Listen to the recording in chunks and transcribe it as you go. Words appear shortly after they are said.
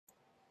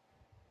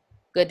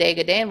Good day,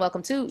 and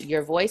welcome to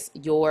Your Voice,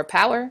 Your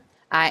Power.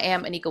 I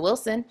am Anika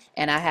Wilson,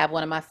 and I have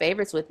one of my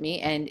favorites with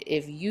me. And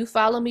if you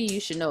follow me, you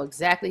should know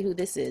exactly who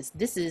this is.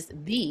 This is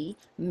the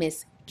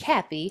Miss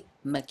Kathy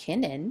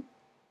McKinnon.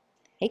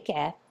 Hey,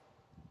 Kath.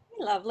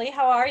 Hey, lovely.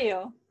 How are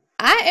you?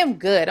 I am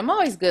good. I'm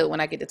always good when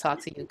I get to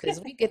talk to you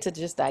because we get to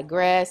just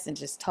digress and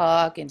just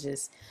talk and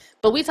just,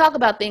 but we talk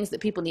about things that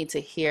people need to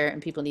hear and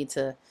people need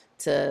to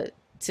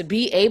to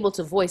be able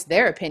to voice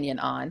their opinion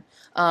on.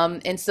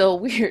 And so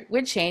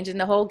we're changing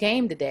the whole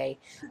game today.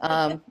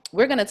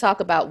 We're going to talk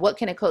about what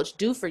can a coach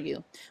do for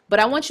you, but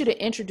I want you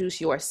to introduce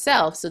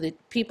yourself so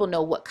that people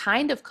know what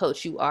kind of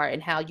coach you are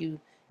and how you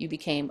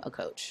became a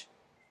coach.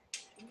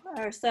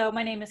 Sure. So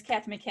my name is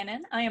Kathy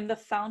McKinnon. I am the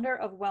founder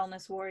of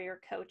Wellness Warrior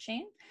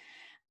Coaching.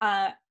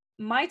 Uh,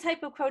 my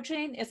type of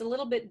coaching is a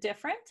little bit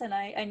different, and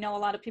I know a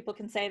lot of people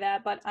can say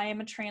that, but I am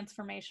a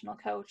transformational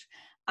coach.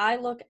 I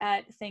look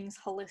at things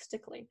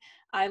holistically.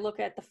 I look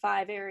at the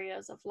 5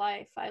 areas of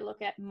life. I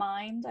look at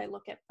mind, I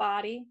look at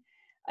body,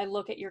 I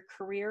look at your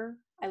career,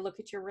 I look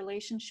at your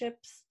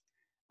relationships,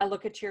 I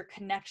look at your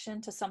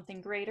connection to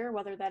something greater,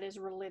 whether that is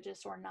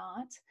religious or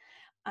not.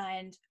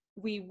 And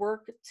we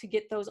work to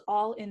get those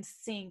all in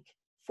sync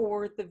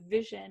for the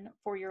vision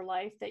for your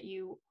life that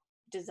you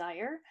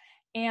desire.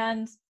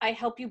 And I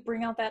help you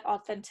bring out that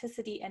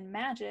authenticity and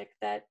magic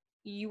that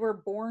you were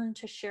born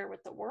to share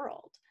with the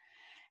world.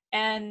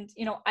 And,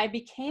 I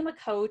became a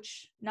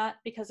coach not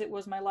because it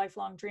was my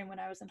lifelong dream when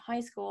I was in high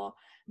school,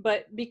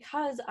 but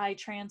because I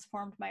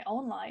transformed my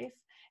own life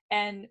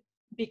and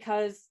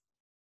because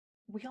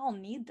we all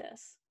need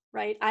this,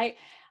 right? I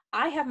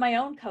have my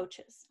own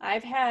coaches.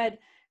 I've had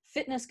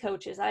fitness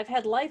coaches, I've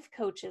had life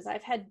coaches,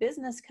 I've had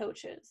business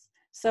coaches.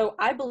 So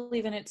I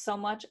believe in it so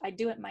much, I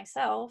do it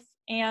myself,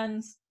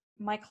 and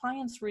my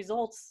clients'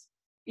 results,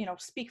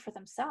 speak for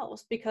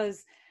themselves,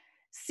 because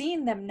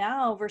seeing them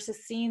now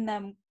versus seeing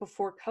them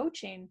before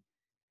coaching,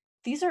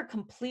 these are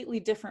completely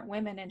different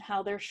women in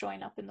how they're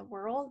showing up in the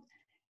world.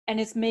 And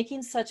it's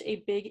making such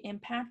a big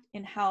impact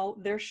in how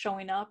they're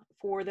showing up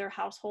for their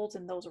households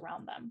and those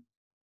around them.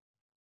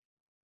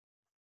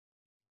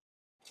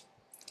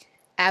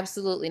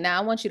 Absolutely.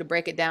 Now I want you to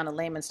break it down in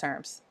layman's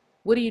terms.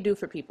 What do you do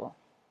for people?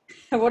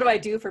 What do I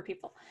do for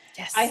people? I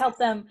Yes. help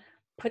them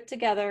put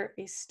together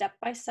a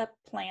step-by-step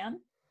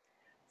plan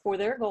for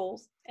their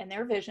goals and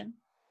their vision,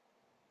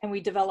 and we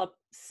develop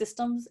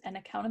systems and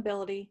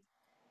accountability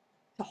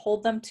to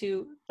hold them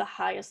to the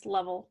highest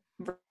level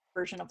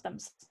version of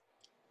themselves,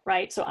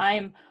 right? So I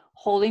am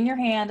holding your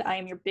hand, I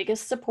am your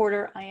biggest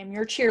supporter, I am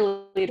your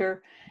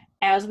cheerleader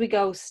as we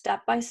go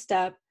step by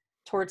step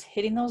towards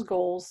hitting those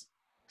goals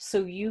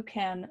so you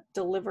can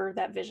deliver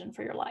that vision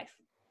for your life.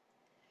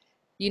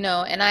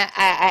 And I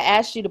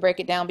asked you to break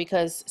it down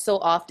because so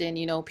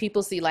often,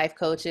 people see life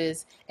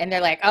coaches and they're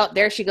like, oh,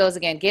 there she goes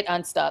again, get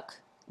unstuck.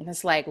 And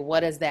it's like,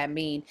 what does that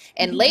mean?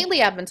 And Mhm.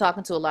 lately I've been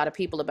talking to a lot of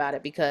people about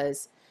it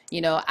because,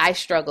 I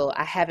struggle.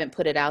 I haven't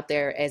put it out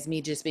there as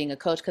me just being a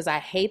coach because I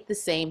hate the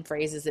same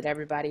phrases that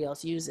everybody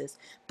else uses.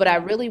 But I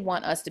Yeah. really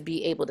want us to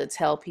be able to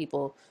tell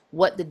people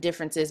what the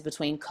difference is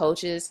between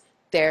coaches,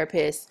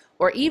 therapists,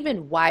 or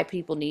even why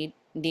people need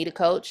a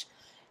coach.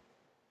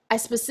 I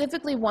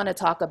specifically want to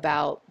talk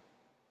about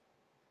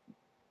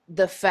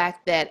the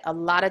fact that a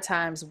lot of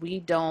times we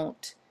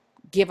don't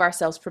give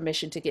ourselves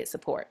permission to get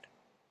support.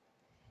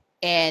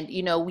 And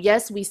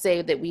yes, we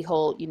say that we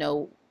hold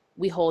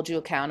you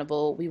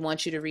accountable. We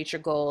want you to reach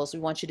your goals. We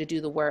want you to do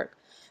the work.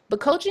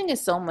 But coaching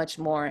is so much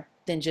more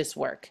than just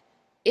work.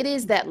 It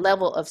is that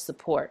level of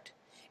support.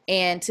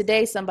 And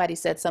today somebody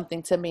said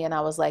something to me and I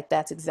was like,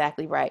 that's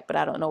exactly right, but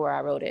I don't know where I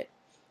wrote it.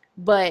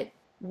 But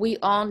we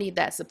all need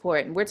that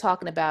support. And we're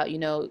talking about,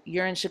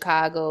 you're in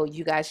Chicago,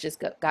 you guys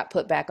just got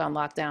put back on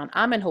lockdown.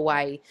 I'm in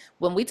Hawaii.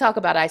 When we talk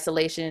about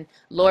isolation,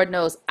 Lord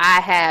knows I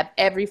have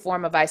every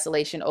form of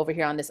isolation over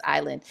here on this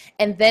island.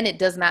 And then it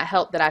does not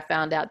help that I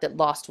found out that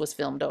Lost was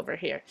filmed over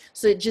here.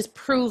 So it just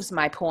proves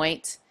my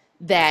point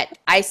that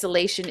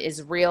isolation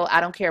is real. I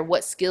don't care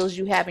what skills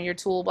you have in your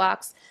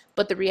toolbox.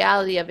 But the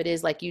reality of it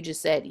is, like you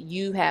just said,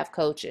 you have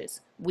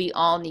coaches. We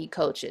all need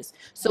coaches.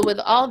 So, with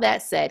all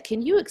that said,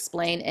 can you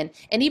explain and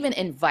even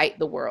invite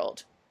the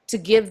world to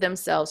give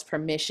themselves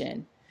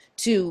permission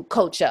to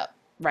coach up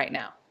right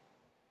now?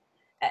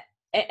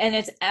 And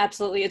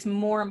it's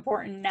more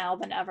important now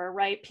than ever,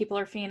 right? People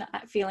are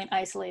feeling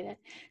isolated,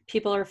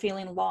 people are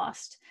feeling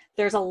lost.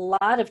 There's a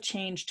lot of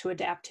change to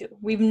adapt to.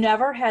 We've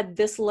never had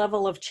this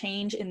level of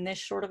change in this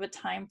short of a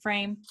time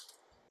frame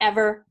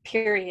ever,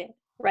 period,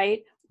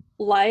 right?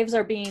 Lives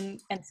are being,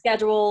 and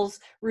schedules,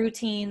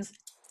 routines,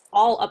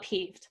 all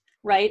upheaved,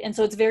 right? And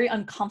so it's very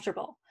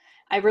uncomfortable.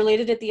 I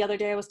related it the other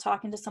day. I was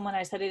talking to someone,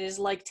 I said it is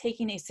like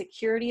taking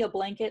a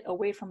blanket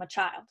away from a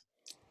child,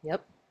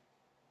 Yep,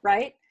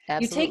 right?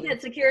 You take absolutely.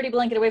 that security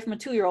blanket away from a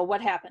 2-year-old,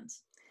 what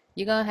happens?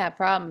 You're gonna have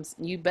problems.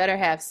 You better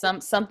have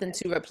something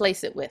to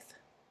replace it with.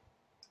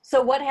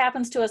 So what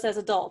happens to us as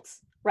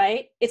adults,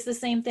 right? It's the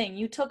same thing.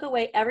 You took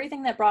away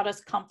everything that brought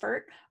us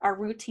comfort, our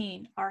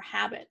routine, our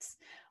habits,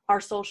 our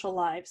social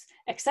lives,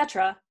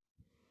 etc.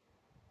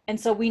 And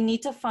so we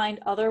need to find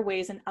other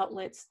ways and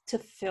outlets to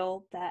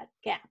fill that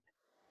gap,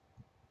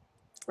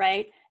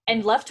 right?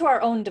 And left to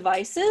our own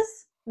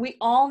devices, we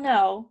all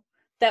know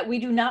that we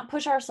do not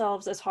push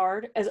ourselves as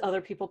hard as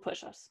other people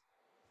push us.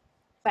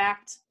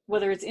 Fact,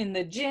 whether it's in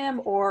the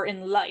gym or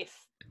in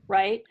life,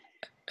 right?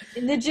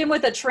 In the gym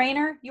with a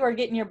trainer, you are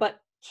getting your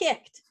butt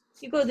kicked.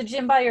 You go to the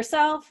gym by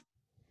yourself,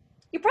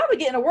 you're probably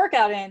getting a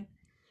workout in,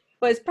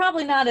 but it's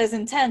probably not as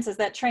intense as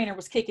that trainer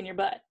was kicking your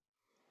butt.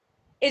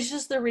 It's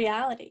just the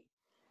reality,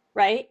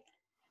 right?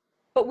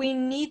 But we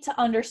need to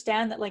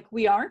understand that, like,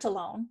 we aren't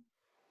alone.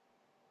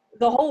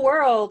 The whole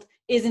world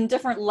is in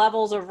different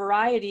levels or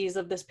varieties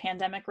of this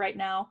pandemic right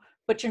now,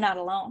 but you're not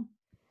alone.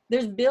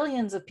 There's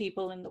billions of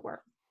people in the world.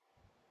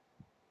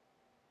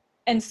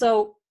 And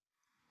so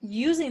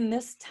using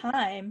this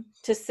time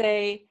to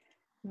say,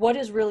 what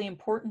is really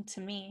important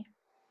to me?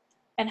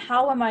 And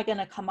how am I going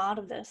to come out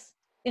of this?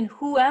 And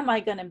who am I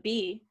going to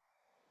be?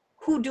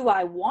 Who do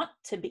I want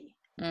to be?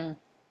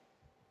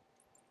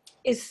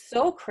 Is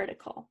so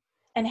critical.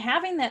 And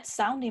having that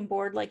sounding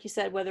board, like you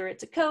said, whether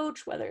it's a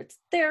coach, whether it's a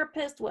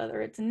therapist,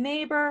 whether it's a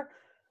neighbor,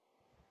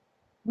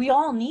 we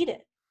all need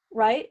it,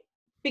 right?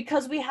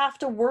 Because we have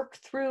to work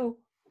through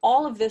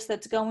all of this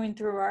that's going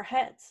through our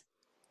heads.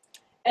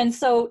 And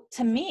so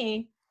to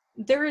me,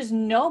 there is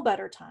no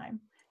better time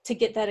to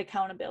get that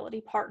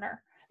accountability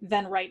partner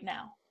than right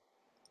now,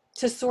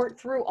 to sort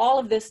through all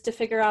of this, to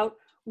figure out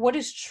what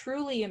is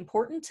truly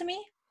important to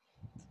me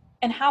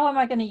and how am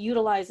I going to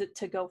utilize it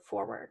to go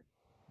forward.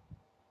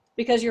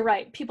 Because you're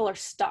right, people are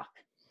stuck.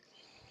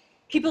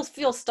 People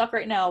feel stuck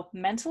right now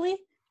mentally,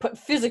 but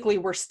physically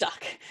we're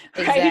stuck,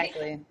 right?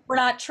 Exactly. We're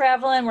not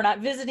traveling, we're not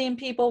visiting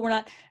people,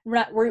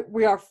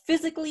 we are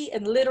physically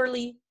and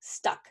literally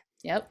stuck.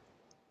 Yep.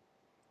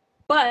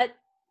 But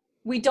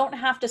we don't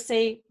have to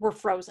say we're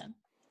frozen.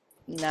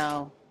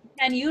 No.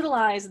 And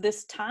utilize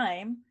this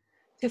time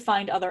to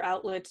find other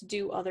outlets,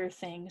 do other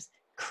things,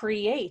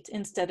 create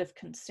instead of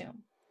consume.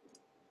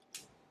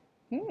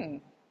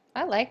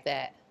 I like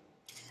that.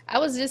 I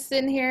was just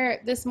sitting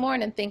here this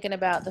morning thinking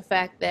about the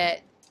fact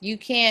that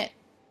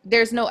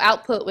there's no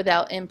output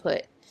without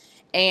input.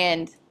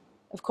 And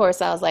of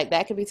course, I was like,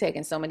 that could be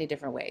taken so many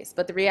different ways.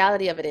 But the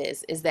reality of it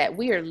is that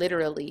we're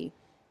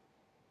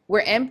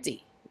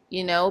empty,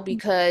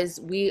 because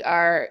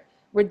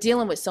we're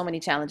dealing with so many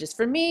challenges.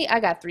 For me, I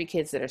got 3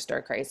 kids that are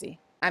stir crazy.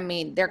 I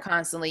mean, they're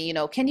constantly,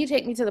 can you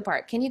take me to the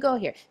park? Can you go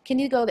here? Can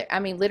you go there? I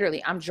mean,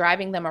 literally, I'm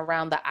driving them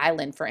around the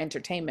island for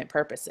entertainment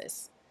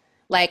purposes.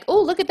 Like,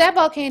 oh, look at that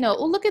volcano.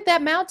 Oh, look at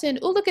that mountain.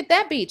 Oh, look at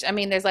that beach. I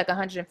mean, there's like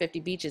 150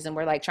 beaches and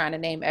we're like trying to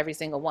name every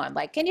single one.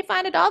 Like, can you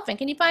find a dolphin?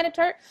 Can you find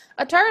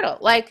a turtle?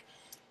 Like,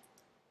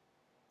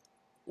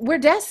 we're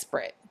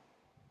desperate.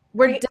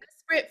 We're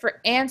desperate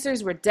for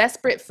answers. We're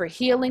desperate for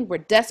healing. We're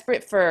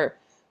desperate for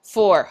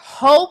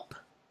hope.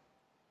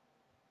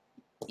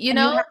 You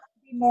have to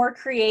be more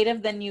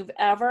creative than you've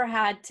ever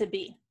had to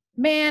be.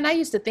 Man, I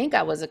used to think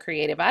I was a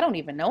creative. I don't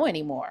even know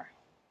anymore.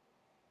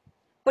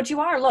 But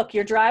you are. Look,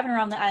 you're driving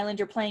around the island.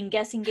 You're playing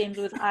guessing games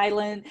with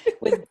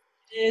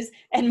beaches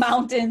and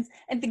mountains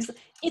and things.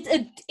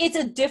 It's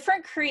a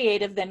different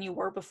creative than you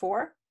were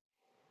before,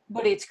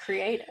 but it's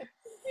creative. Yeah,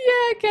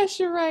 I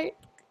guess you're right.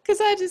 Because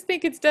I just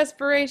think it's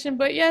desperation.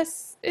 But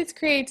yes, it's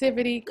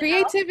creativity.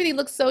 Creativity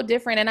looks so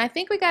different. And I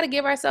think we got to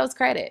give ourselves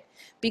credit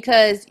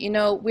because,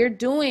 we're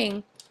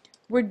doing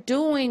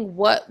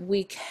what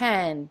we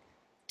can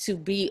to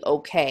be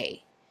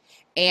okay.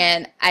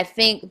 And I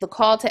think the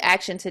call to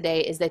action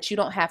today is that you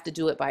don't have to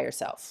do it by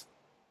yourself.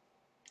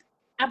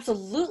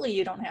 Absolutely,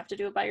 you don't have to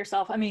do it by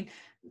yourself. I mean,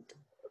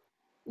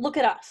 look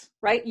at us,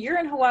 right? You're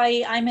in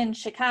Hawaii, I'm in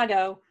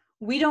Chicago.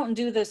 We don't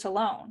do this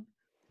alone.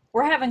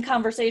 We're having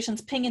conversations,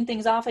 pinging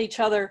things off each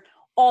other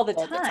all the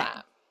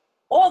time.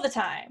 All the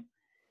time.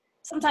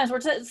 Sometimes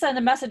we're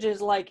sending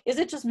messages like, is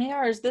it just me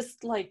or is this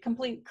like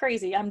complete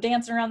crazy? I'm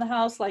dancing around the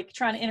house like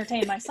trying to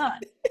entertain my son.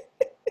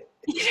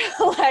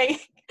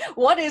 Like,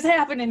 what is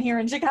happening here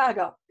in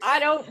Chicago? I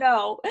don't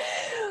know.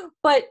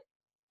 But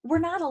we're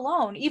not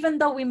alone, even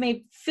though we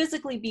may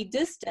physically be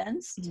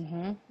distanced,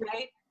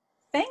 right?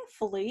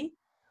 Thankfully,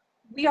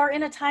 we are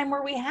in a time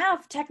where we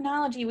have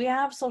technology, we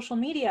have social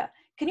media.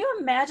 Can you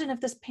imagine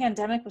if this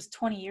pandemic was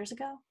 20 years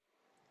ago?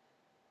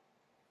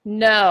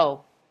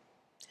 No.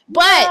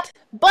 But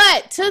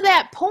to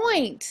that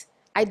point,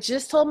 I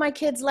just told my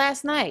kids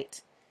last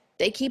night,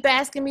 they keep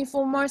asking me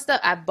for more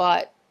stuff. I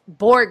bought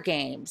board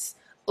games.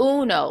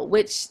 Uno,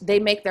 which they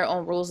make their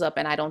own rules up,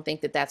 and I don't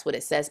think that that's what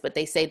it says, but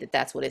they say that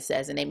that's what it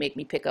says, and they make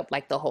me pick up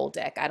like the whole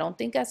deck. I don't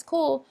think that's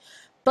cool,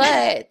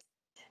 but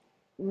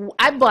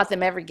I bought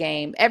them every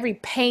game, every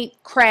paint,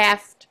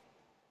 craft,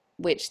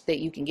 which that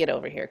you can get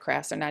over here.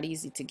 Crafts are not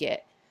easy to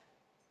get.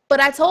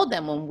 But I told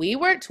them when we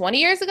were 20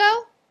 years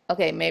ago,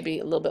 okay, maybe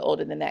a little bit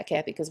older than that,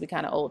 Kathy, because we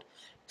kind of old.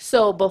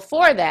 So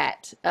before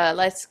that,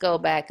 let's go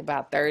back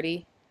about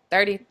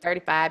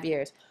 35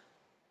 years.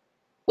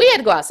 We had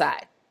to go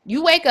outside.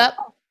 You wake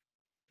up,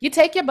 you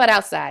take your butt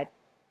outside,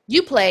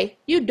 you play,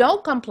 you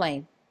don't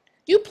complain.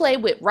 You play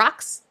with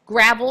rocks,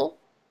 gravel,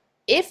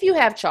 if you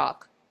have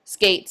chalk,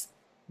 skates,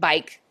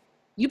 bike,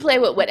 You play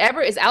with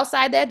whatever is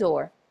outside that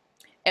door.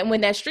 And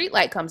when that street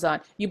light comes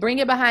on, you bring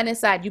it behind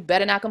inside. You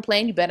better not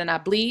complain. You better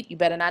not bleed. You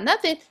better not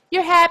nothing.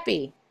 You're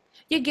happy.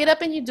 You get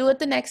up and you do it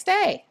the next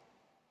day.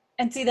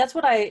 And see, that's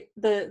what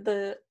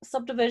the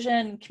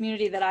subdivision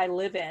community that I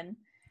live in,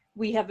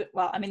 we have,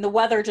 well, I mean, the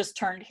weather just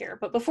turned here,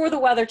 but before the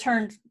weather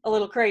turned a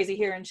little crazy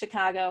here in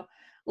Chicago,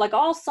 like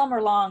all summer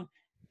long,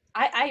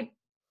 I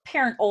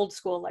parent old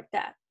school like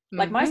that.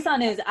 Like my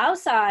son is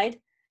outside.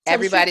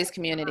 Everybody's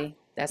community.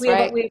 That's we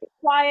right. Have we have a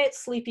quiet,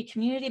 sleepy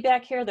community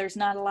back here. There's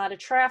not a lot of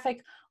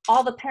traffic.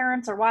 All the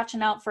parents are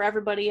watching out for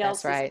everybody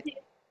else. That's right.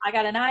 I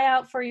got an eye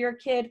out for your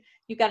kid.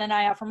 You got an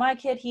eye out for my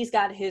kid. He's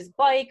got his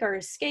bike or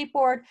his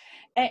skateboard.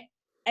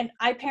 And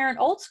I parent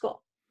old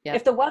school. Yep.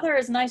 If the weather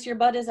is nice, your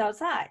butt is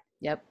outside.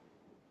 Yep.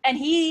 And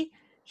he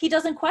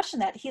doesn't question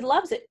that. He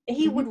loves it.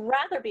 He would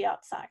rather be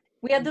outside.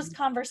 We had this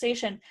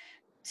conversation.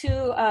 Two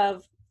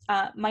of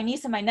my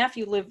niece and my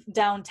nephew live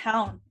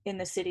downtown in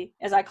the city,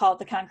 as I call it,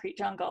 the concrete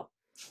jungle.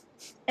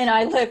 And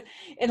I live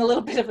in a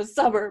little bit of a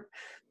suburb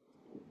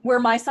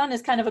where my son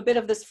is kind of a bit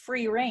of this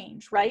free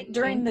range, right?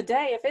 During the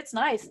day, if it's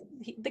nice,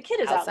 the kid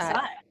is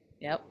outside.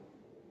 Yep.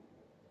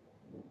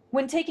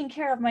 When taking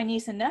care of my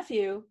niece and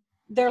nephew,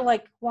 they're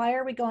like, why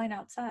are we going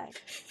outside?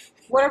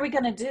 What are we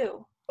going to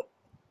do?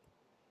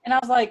 And I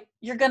was like,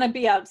 you're going to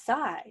be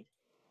outside.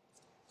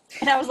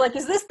 And I was like,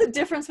 is this the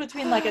difference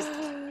between like a city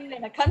kid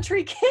and a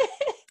country kid?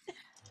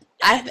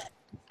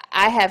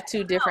 I have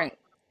two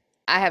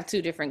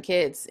different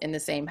kids in the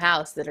same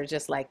house that are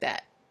just like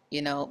that.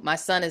 You know, my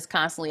son is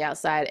constantly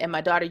outside, and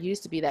my daughter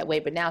used to be that way,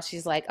 but now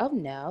she's like, oh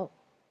no.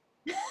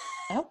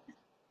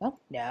 oh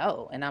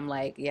no. And I'm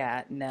like,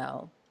 yeah,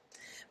 no.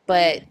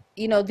 But,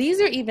 you know, these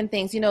are even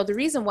things, you know, the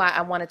reason why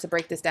I wanted to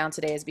break this down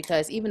today is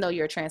because even though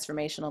you're a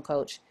transformational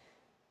coach,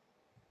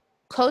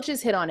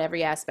 coaches hit on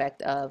every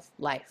aspect of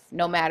life,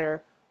 no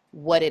matter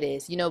what it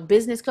is. You know,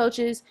 business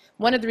coaches,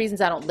 one of the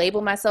reasons I don't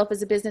label myself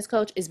as a business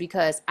coach is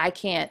because I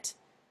can't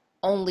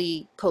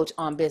only coach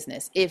on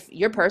business. If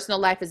your personal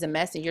life is a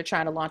mess and you're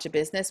trying to launch a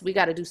business, we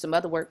got to do some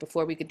other work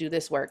before we could do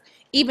this work,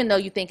 even though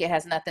you think it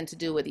has nothing to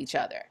do with each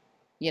other,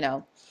 you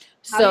know.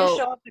 How you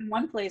show up in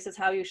one place is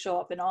how you show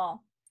up in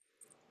all.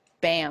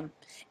 Bam.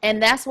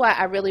 And that's why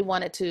I really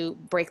wanted to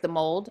break the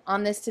mold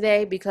on this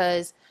today,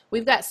 because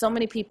we've got so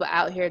many people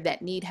out here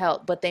that need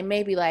help, but they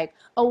may be like,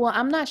 oh, well,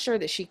 I'm not sure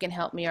that she can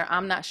help me, or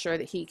I'm not sure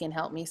that he can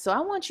help me. So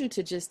I want you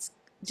to just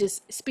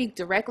speak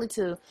directly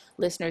to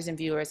listeners and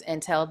viewers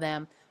and tell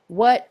them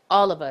what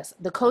all of us,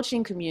 the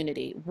coaching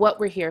community, what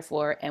we're here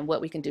for and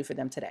what we can do for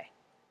them today.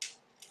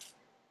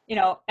 You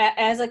know,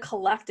 as a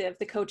collective,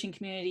 the coaching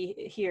community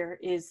here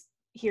is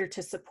here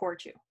to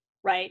support you,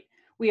 right?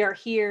 We are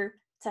here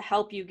to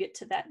help you get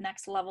to that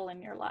next level in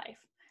your life,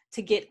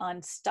 to get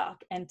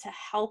unstuck and to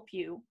help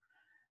you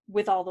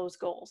with all those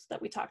goals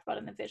that we talked about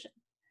in the vision.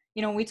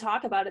 You know, when we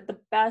talk about it, the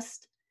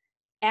best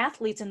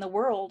athletes in the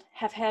world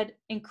have had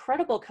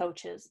incredible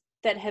coaches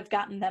that have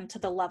gotten them to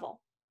the level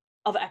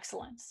of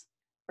excellence,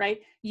 right?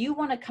 You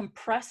want to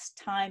compress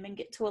time and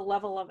get to a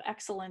level of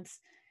excellence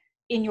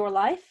in your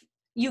life,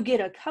 you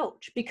get a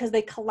coach, because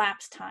they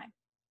collapse time.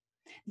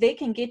 They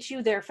can get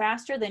you there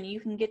faster than you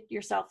can get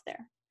yourself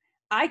there.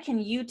 I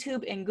can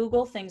YouTube and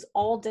Google things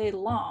all day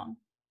long,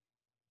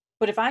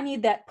 but if I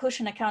need that push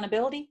and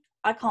accountability,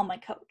 I call my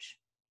coach.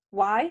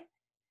 Why?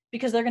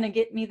 Because they're going to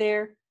get me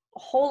there a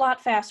whole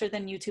lot faster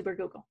than YouTube or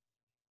Google.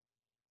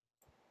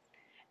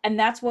 And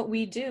that's what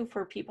we do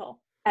for people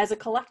as a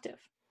collective,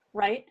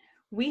 right?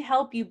 We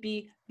help you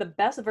be the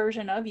best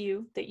version of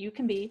you that you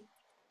can be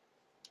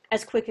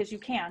as quick as you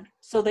can,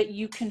 so that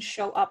you can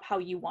show up how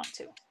you want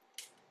to.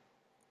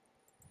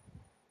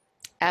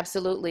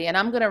 Absolutely. And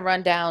I'm going to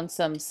run down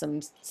some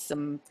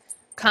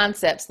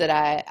concepts that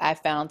I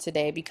found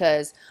today,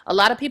 because a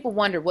lot of people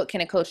wonder, what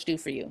can a coach do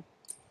for you?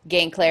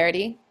 Gain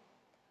clarity,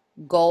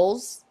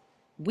 goals.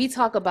 We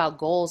talk about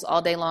goals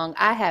all day long.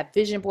 I have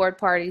vision board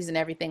parties and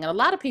everything, and a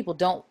lot of people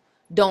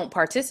don't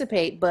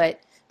participate,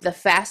 but the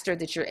faster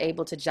that you're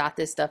able to jot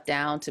this stuff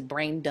down, to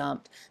brain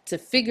dump, to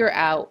figure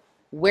out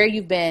where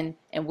you've been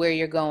and where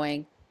you're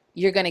going,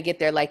 you're going to get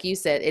there. Like you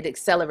said, it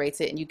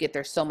accelerates it and you get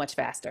there so much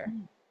faster.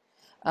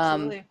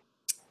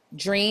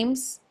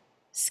 Dreams,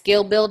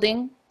 skill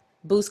building,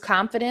 boost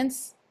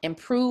confidence,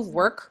 improve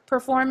work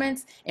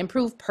performance,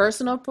 improve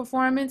personal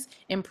performance,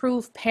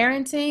 improve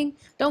parenting.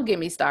 Don't get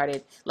me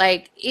started.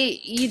 Like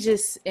you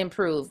just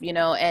improve, you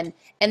know, and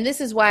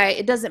this is why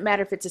it doesn't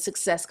matter if it's a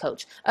success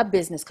coach, a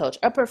business coach,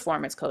 a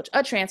performance coach,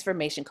 a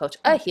transformation coach,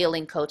 a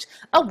healing coach,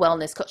 a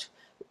wellness coach.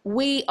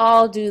 We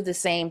all do the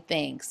same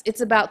things.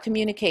 It's about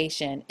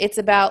communication. It's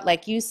about,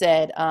 like you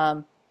said,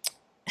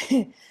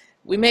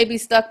 we may be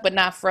stuck but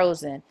not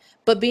frozen,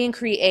 but being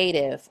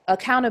creative,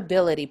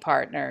 accountability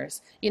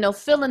partners, you know,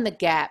 filling the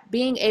gap,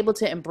 being able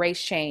to embrace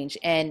change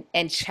and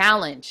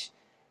challenge,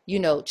 you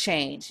know,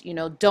 change. You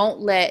know,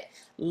 don't let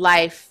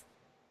life,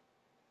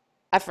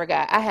 I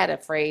forgot, I had a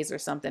phrase or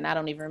something, I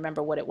don't even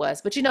remember what it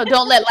was, but you know,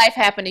 don't let life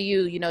happen to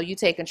you. You know, you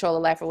take control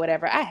of life or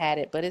whatever. I had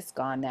it, but it's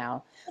gone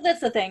now.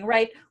 That's the thing,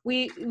 right?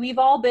 We've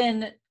all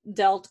been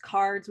dealt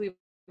cards. We've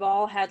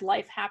all had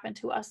life happen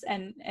to us,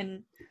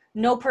 and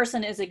no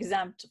person is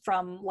exempt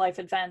from life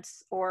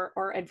events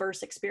or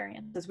adverse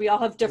experiences. We all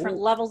have different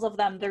levels of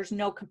them. There's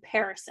no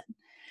comparison,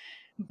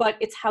 but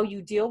it's how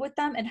you deal with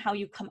them and how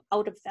you come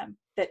out of them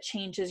that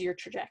changes your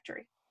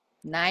trajectory.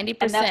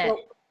 90%. And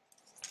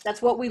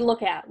that's what we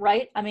look at,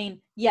 right? I mean,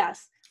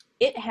 yes,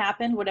 it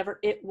happened, whatever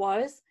it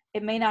was.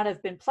 It may not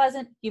have been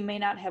pleasant. You may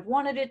not have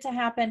wanted it to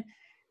happen.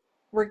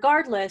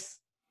 Regardless,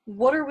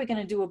 what are we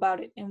going to do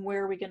about it, and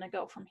where are we going to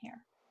go from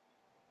here?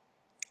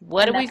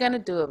 What are we going to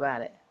do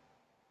about it?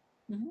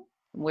 Mm-hmm.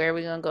 Where are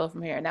we going to go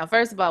from here? Now,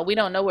 first of all, we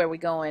don't know where we're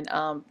going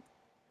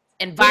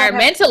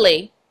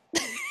environmentally.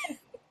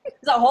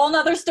 It's a whole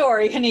nother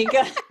story,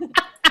 Kanika.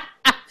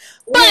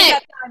 We ain't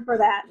got time for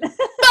that.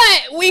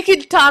 But we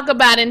could talk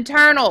about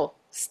internal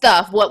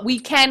stuff, what we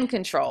can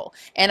control.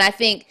 And I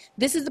think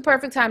this is the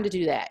perfect time to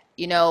do that.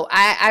 You know,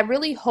 I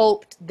really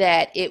hoped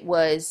that it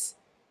was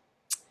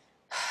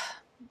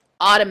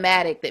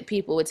automatic that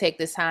people would take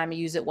this time and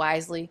use it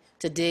wisely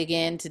to dig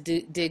in, to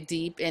dig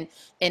deep and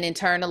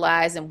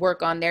internalize and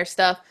work on their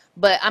stuff.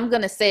 But I'm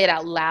going to say it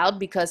out loud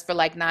because for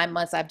like 9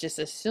 months, I've just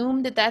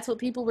assumed that that's what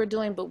people were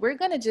doing. But we're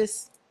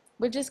just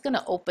going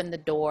to open the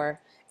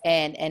door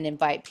and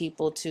invite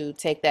people to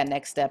take that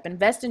next step.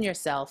 Invest in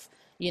yourself.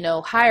 You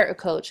know, hire a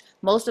coach.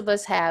 Most of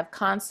us have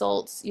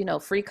consults, you know,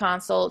 free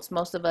consults.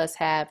 Most of us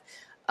have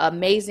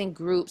amazing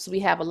groups. We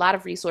have a lot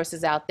of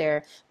resources out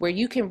there where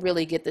you can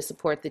really get the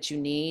support that you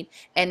need.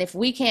 And if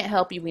we can't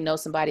help you, we know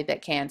somebody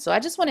that can. So I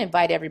just want to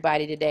invite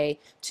everybody today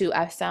to,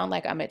 I sound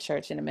like I'm at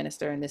church and a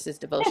minister and this is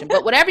devotion,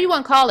 but whatever you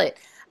want to call it,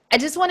 I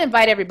just want to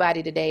invite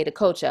everybody today to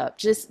coach up.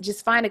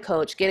 Just find a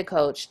coach, get a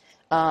coach,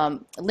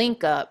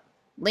 link up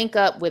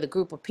with a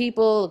group of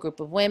people, a group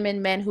of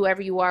women, men,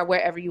 whoever you are,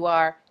 wherever you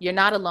are. You're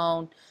not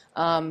alone.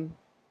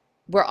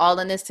 We're all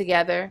in this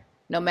together,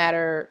 no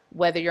matter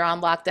whether you're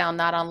on lockdown,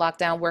 not on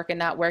lockdown, working,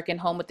 not working,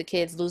 home with the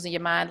kids, losing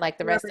your mind like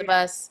the rest of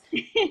us.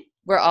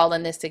 We're all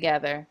in this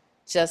together,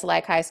 just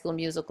like High School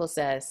Musical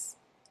says.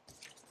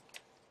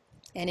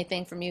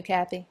 Anything from you,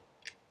 Kathy?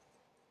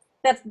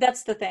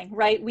 That's the thing,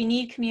 right? We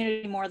need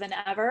community more than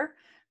ever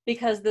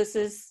because this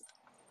is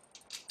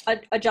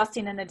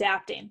adjusting and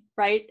adapting,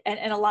 right?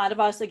 And a lot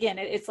of us, again,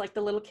 it's like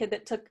the little kid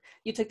that took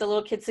the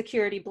little kid's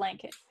security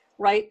blanket,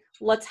 right?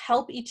 Let's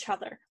help each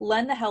other,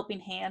 lend the helping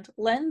hand,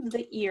 lend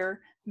the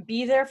ear,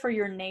 be there for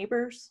your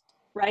neighbors,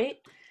 right?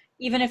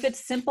 Even if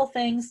it's simple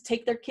things,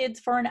 take their kids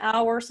for an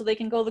hour so they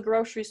can go to the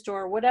grocery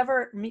store,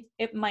 whatever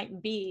it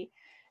might be.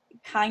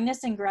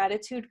 Kindness and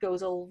gratitude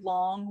goes a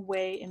long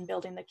way in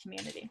building the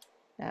community.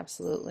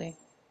 Absolutely.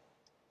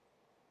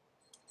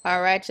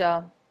 All right,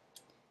 y'all.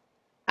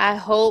 I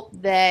hope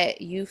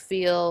that you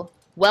feel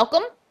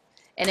welcome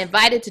and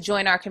invited to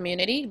join our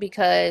community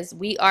because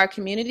we are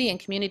community and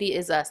community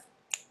is us.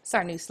 It's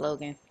our new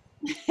slogan.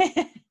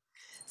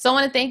 So I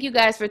want to thank you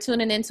guys for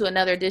tuning in to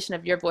another edition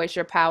of Your Voice,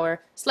 Your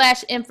Power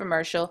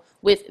 /infomercial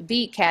with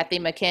the Kathy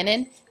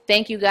McKinnon.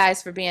 Thank you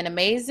guys for being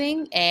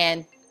amazing.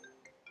 And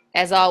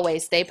as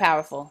always, stay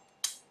powerful.